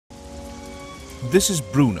This is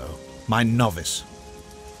Bruno, my novice.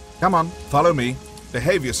 Come on, follow me.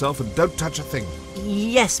 Behave yourself and don't touch a thing.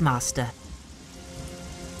 Yes, Master.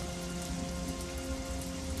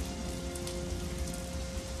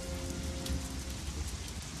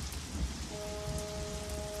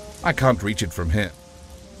 I can't reach it from here.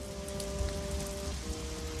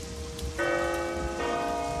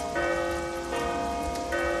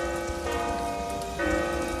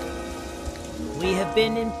 We have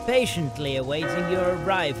been impatiently awaiting your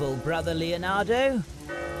arrival, Brother Leonardo.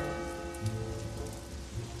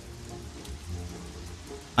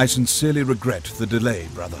 I sincerely regret the delay,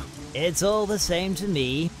 brother. It's all the same to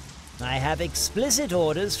me. I have explicit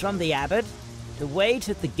orders from the abbot to wait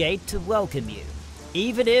at the gate to welcome you,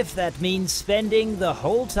 even if that means spending the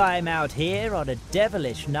whole time out here on a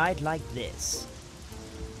devilish night like this.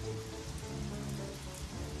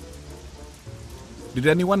 Did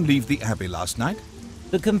anyone leave the Abbey last night?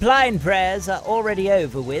 The compline prayers are already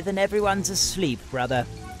over with and everyone's asleep, brother.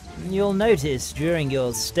 You'll notice during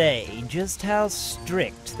your stay just how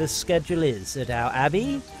strict the schedule is at our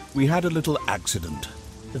Abbey. We had a little accident.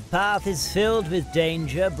 The path is filled with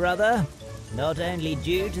danger, brother. Not only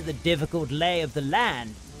due to the difficult lay of the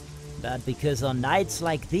land, but because on nights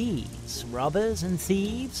like these, robbers and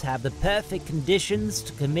thieves have the perfect conditions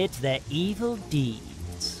to commit their evil deeds.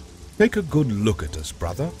 Take a good look at us,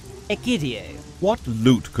 brother. Egidio. What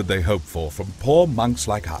loot could they hope for from poor monks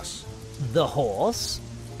like us? The horse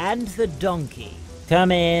and the donkey.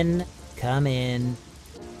 Come in, come in.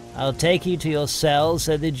 I'll take you to your cell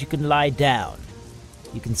so that you can lie down.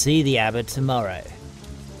 You can see the abbot tomorrow.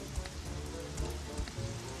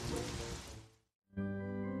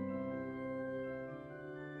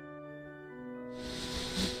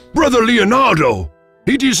 Brother Leonardo,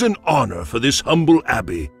 it is an honor for this humble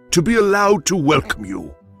abbey to be allowed to welcome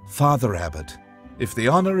you. Father Abbot, if the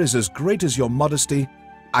honor is as great as your modesty,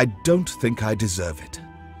 I don't think I deserve it.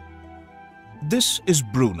 This is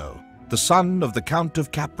Bruno, the son of the Count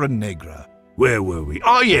of Capra Negra. Where were we?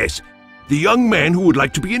 Ah, yes, the young man who would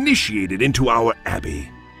like to be initiated into our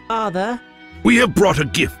abbey. Father? We have brought a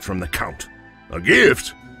gift from the Count. A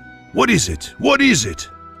gift? What is it? What is it?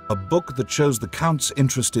 A book that shows the Count's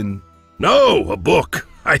interest in... No, a book.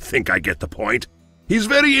 I think I get the point. He's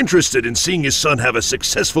very interested in seeing his son have a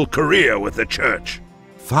successful career with the church.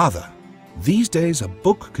 Father, these days a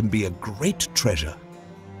book can be a great treasure.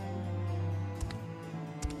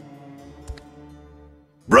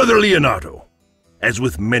 Brother Leonardo, as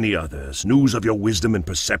with many others, news of your wisdom and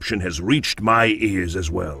perception has reached my ears as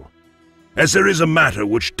well. As there is a matter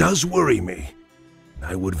which does worry me,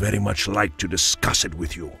 I would very much like to discuss it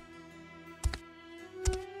with you.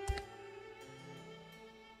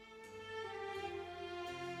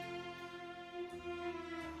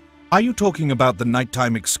 Are you talking about the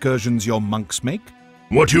nighttime excursions your monks make?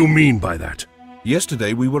 What do you mean by that?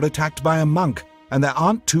 Yesterday we were attacked by a monk, and there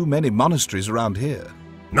aren't too many monasteries around here.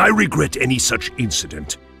 I regret any such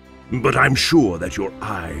incident, but I'm sure that your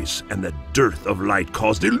eyes and the dearth of light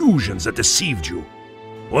caused illusions that deceived you.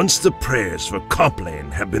 Once the prayers for Compline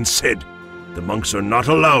have been said, the monks are not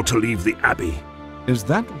allowed to leave the abbey. Is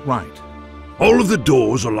that right? All of the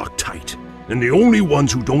doors are locked tight, and the only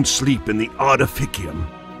ones who don't sleep in the Artificium,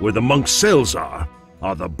 where the monks' cells are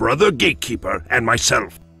the brother gatekeeper and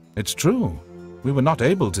myself. It's true. We were not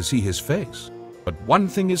able to see his face. But one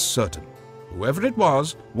thing is certain. Whoever it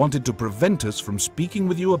was wanted to prevent us from speaking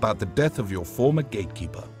with you about the death of your former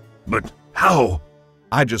gatekeeper. But how?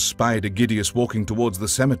 I just spied Egidius walking towards the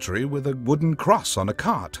cemetery with a wooden cross on a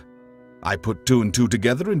cart. I put two and two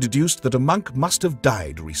together and deduced that a monk must have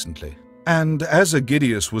died recently. And as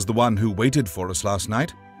Egidius was the one who waited for us last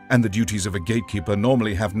night, and the duties of a gatekeeper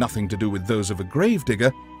normally have nothing to do with those of a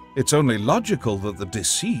gravedigger, it's only logical that the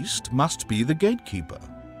deceased must be the gatekeeper.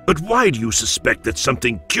 But why do you suspect that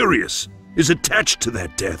something curious is attached to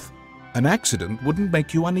that death? An accident wouldn't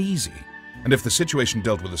make you uneasy, and if the situation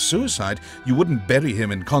dealt with a suicide, you wouldn't bury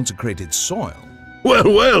him in consecrated soil.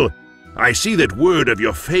 Well, well, I see that word of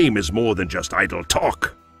your fame is more than just idle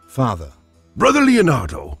talk. Father. Brother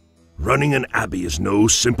Leonardo, running an abbey is no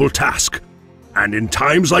simple task. And in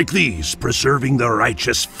times like these, preserving the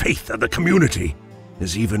righteous faith of the community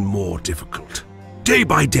is even more difficult. Day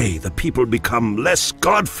by day, the people become less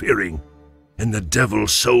God-fearing, and the devil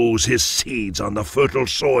sows his seeds on the fertile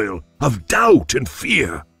soil of doubt and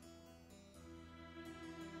fear.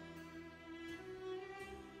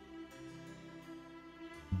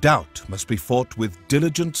 Doubt must be fought with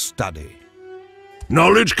diligent study.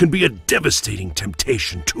 Knowledge can be a devastating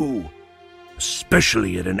temptation, too.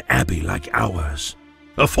 Especially at an abbey like ours,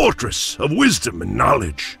 a fortress of wisdom and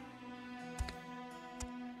knowledge.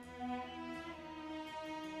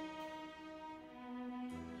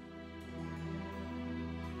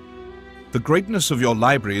 The greatness of your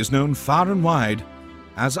library is known far and wide,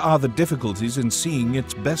 as are the difficulties in seeing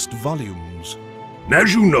its best volumes.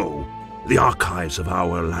 As you know, the archives of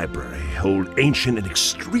our library hold ancient and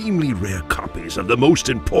extremely rare copies of the most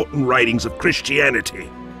important writings of Christianity.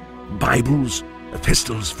 Bibles,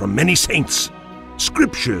 epistles from many saints,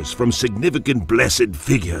 scriptures from significant blessed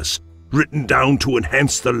figures, written down to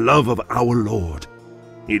enhance the love of our Lord.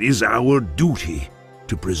 It is our duty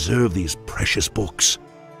to preserve these precious books.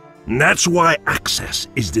 And that's why access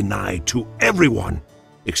is denied to everyone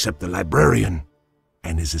except the librarian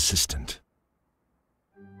and his assistant.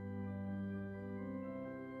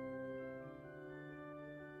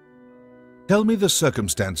 Tell me the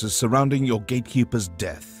circumstances surrounding your gatekeeper's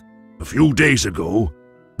death. A few days ago,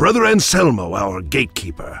 Brother Anselmo, our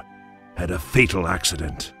gatekeeper, had a fatal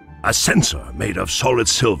accident. A censer made of solid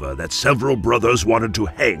silver that several brothers wanted to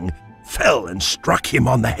hang fell and struck him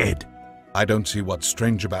on the head. I don't see what's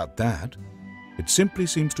strange about that. It simply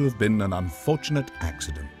seems to have been an unfortunate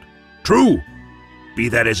accident. True. Be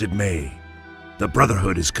that as it may, the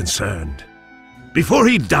Brotherhood is concerned. Before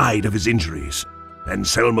he died of his injuries,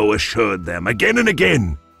 Anselmo assured them again and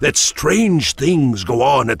again that strange things go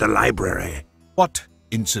on at the library. What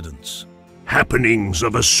incidents? Happenings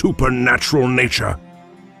of a supernatural nature.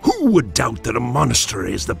 Who would doubt that a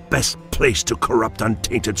monastery is the best place to corrupt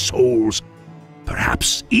untainted souls?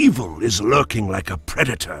 Perhaps evil is lurking like a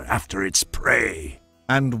predator after its prey.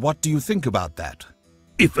 And what do you think about that?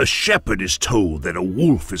 If a shepherd is told that a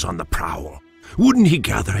wolf is on the prowl, wouldn't he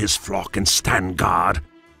gather his flock and stand guard?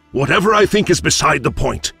 Whatever I think is beside the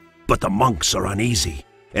point, but the monks are uneasy,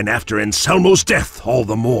 and after Anselmo's death, all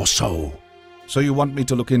the more so. So you want me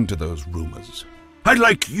to look into those rumors? I'd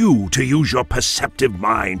like you to use your perceptive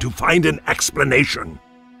mind to find an explanation.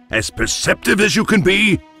 As perceptive as you can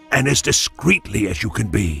be, and as discreetly as you can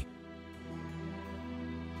be.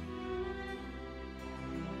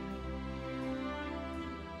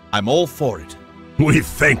 I'm all for it. We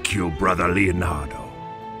thank you, Brother Leonardo.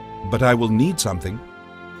 But I will need something.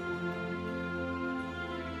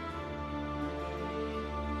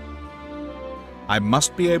 I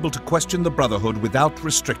must be able to question the Brotherhood without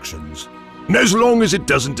restrictions. As long as it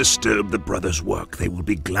doesn't disturb the Brothers' work, they will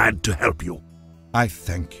be glad to help you. I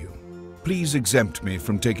thank you. Please exempt me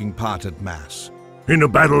from taking part at Mass. In a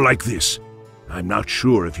battle like this, I'm not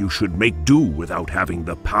sure if you should make do without having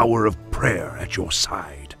the power of prayer at your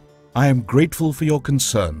side. I am grateful for your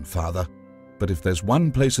concern, Father, but if there's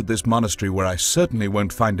one place at this monastery where I certainly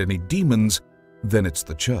won't find any demons, then it's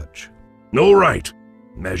the church. All right,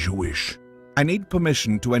 as you wish. I need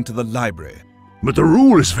permission to enter the library. But the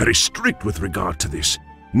rule is very strict with regard to this.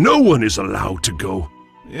 No one is allowed to go.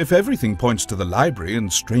 If everything points to the library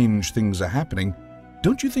and strange things are happening,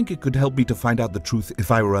 don't you think it could help me to find out the truth if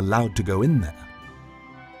I were allowed to go in there?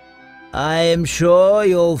 I am sure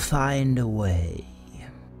you'll find a way.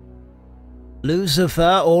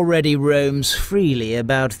 Lucifer already roams freely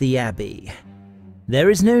about the Abbey. There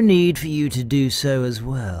is no need for you to do so as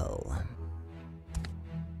well.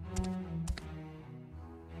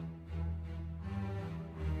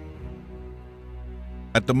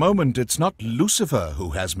 At the moment, it's not Lucifer who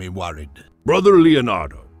has me worried. Brother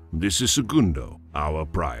Leonardo, this is Segundo, our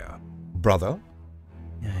prior. Brother?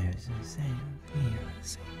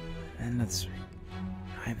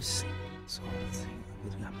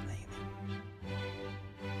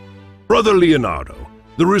 Brother Leonardo,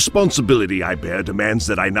 the responsibility I bear demands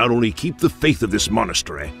that I not only keep the faith of this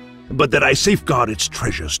monastery, but that I safeguard its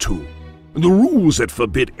treasures too. The rules that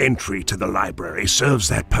forbid entry to the library serves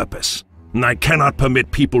that purpose. And I cannot permit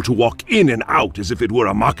people to walk in and out as if it were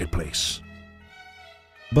a marketplace.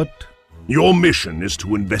 But your mission is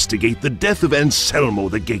to investigate the death of Anselmo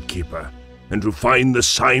the gatekeeper, and to find the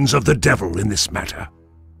signs of the devil in this matter.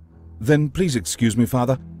 Then please excuse me,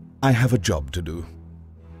 Father. I have a job to do.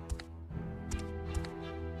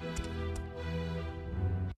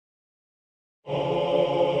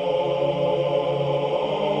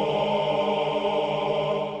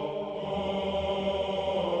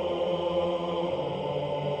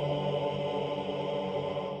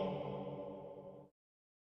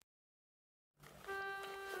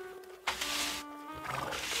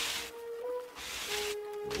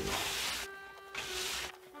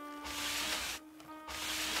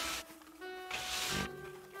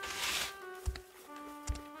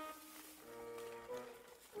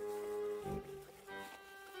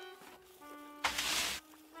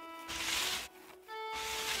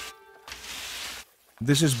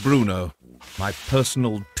 This is Bruno, my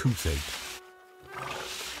personal toothache.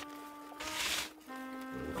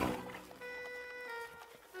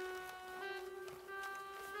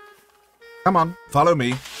 Come on, follow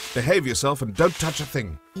me. Behave yourself and don't touch a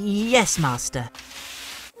thing. Yes, master.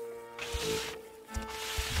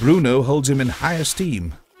 Bruno holds him in high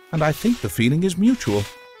esteem, and I think the feeling is mutual.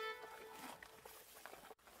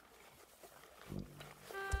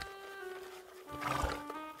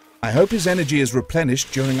 I hope his energy is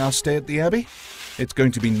replenished during our stay at the Abbey. It's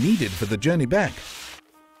going to be needed for the journey back.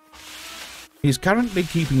 He's currently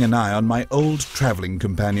keeping an eye on my old travelling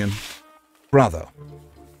companion, Brother.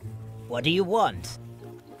 What do you want?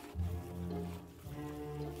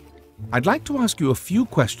 I'd like to ask you a few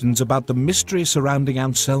questions about the mystery surrounding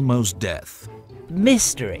Anselmo's death.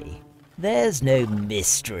 Mystery? There's no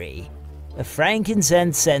mystery. A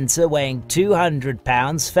frankincense censer weighing 200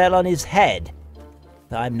 pounds fell on his head.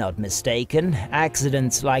 If I'm not mistaken,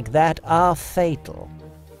 accidents like that are fatal.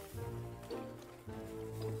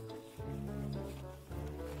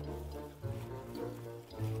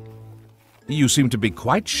 You seem to be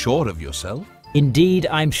quite sure of yourself. Indeed,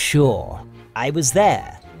 I'm sure. I was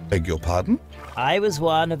there. Beg your pardon? I was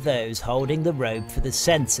one of those holding the rope for the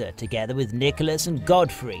censer together with Nicholas and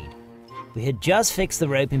Gottfried. We had just fixed the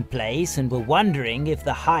rope in place and were wondering if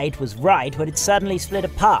the height was right when it suddenly split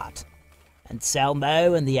apart.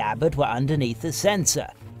 Anselmo and the abbot were underneath the censer,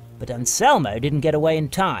 but Anselmo didn't get away in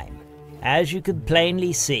time. As you could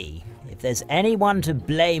plainly see, if there's anyone to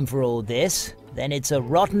blame for all this, then it's a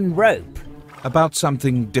rotten rope. About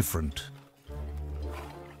something different.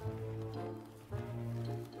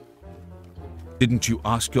 Didn't you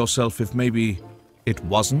ask yourself if maybe it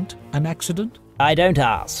wasn't an accident? I don't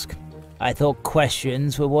ask. I thought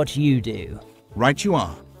questions were what you do. Right you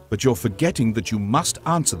are, but you're forgetting that you must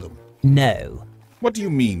answer them. No. What do you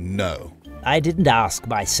mean, no? I didn't ask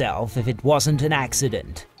myself if it wasn't an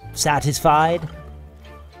accident. Satisfied?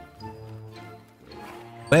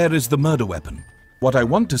 Where is the murder weapon? What I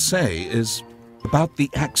want to say is about the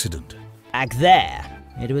accident. Back there.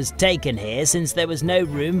 It was taken here since there was no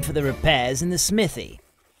room for the repairs in the smithy.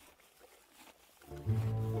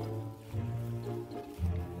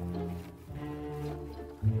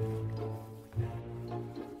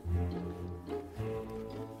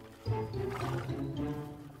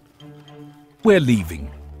 We're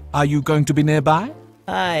leaving. Are you going to be nearby?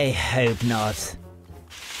 I hope not.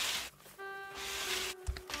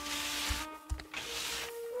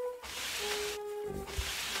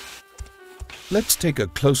 Let's take a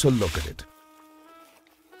closer look at it.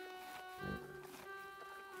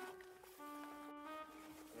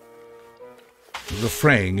 The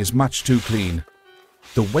fraying is much too clean.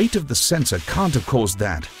 The weight of the censer can't have caused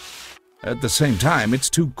that. At the same time, it's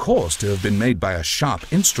too coarse to have been made by a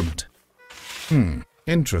sharp instrument.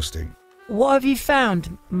 Interesting. What have you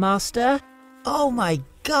found, Master? Oh my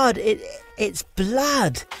God, it's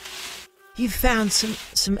blood. You found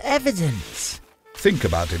some evidence. Think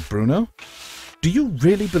about it, Bruno. Do you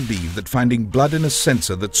really believe that finding blood in a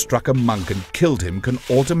censer that struck a monk and killed him can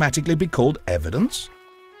automatically be called evidence?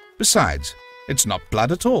 Besides, it's not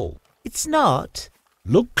blood at all. It's not?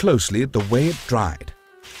 Look closely at the way it dried.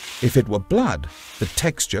 If it were blood, the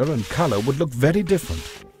texture and color would look very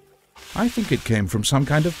different. I think it came from some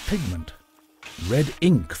kind of pigment. Red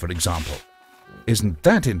ink, for example. Isn't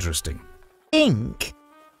that interesting? Ink?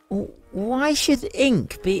 Why should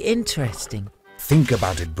ink be interesting? Think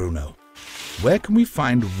about it, Bruno. Where can we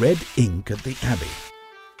find red ink at the Abbey?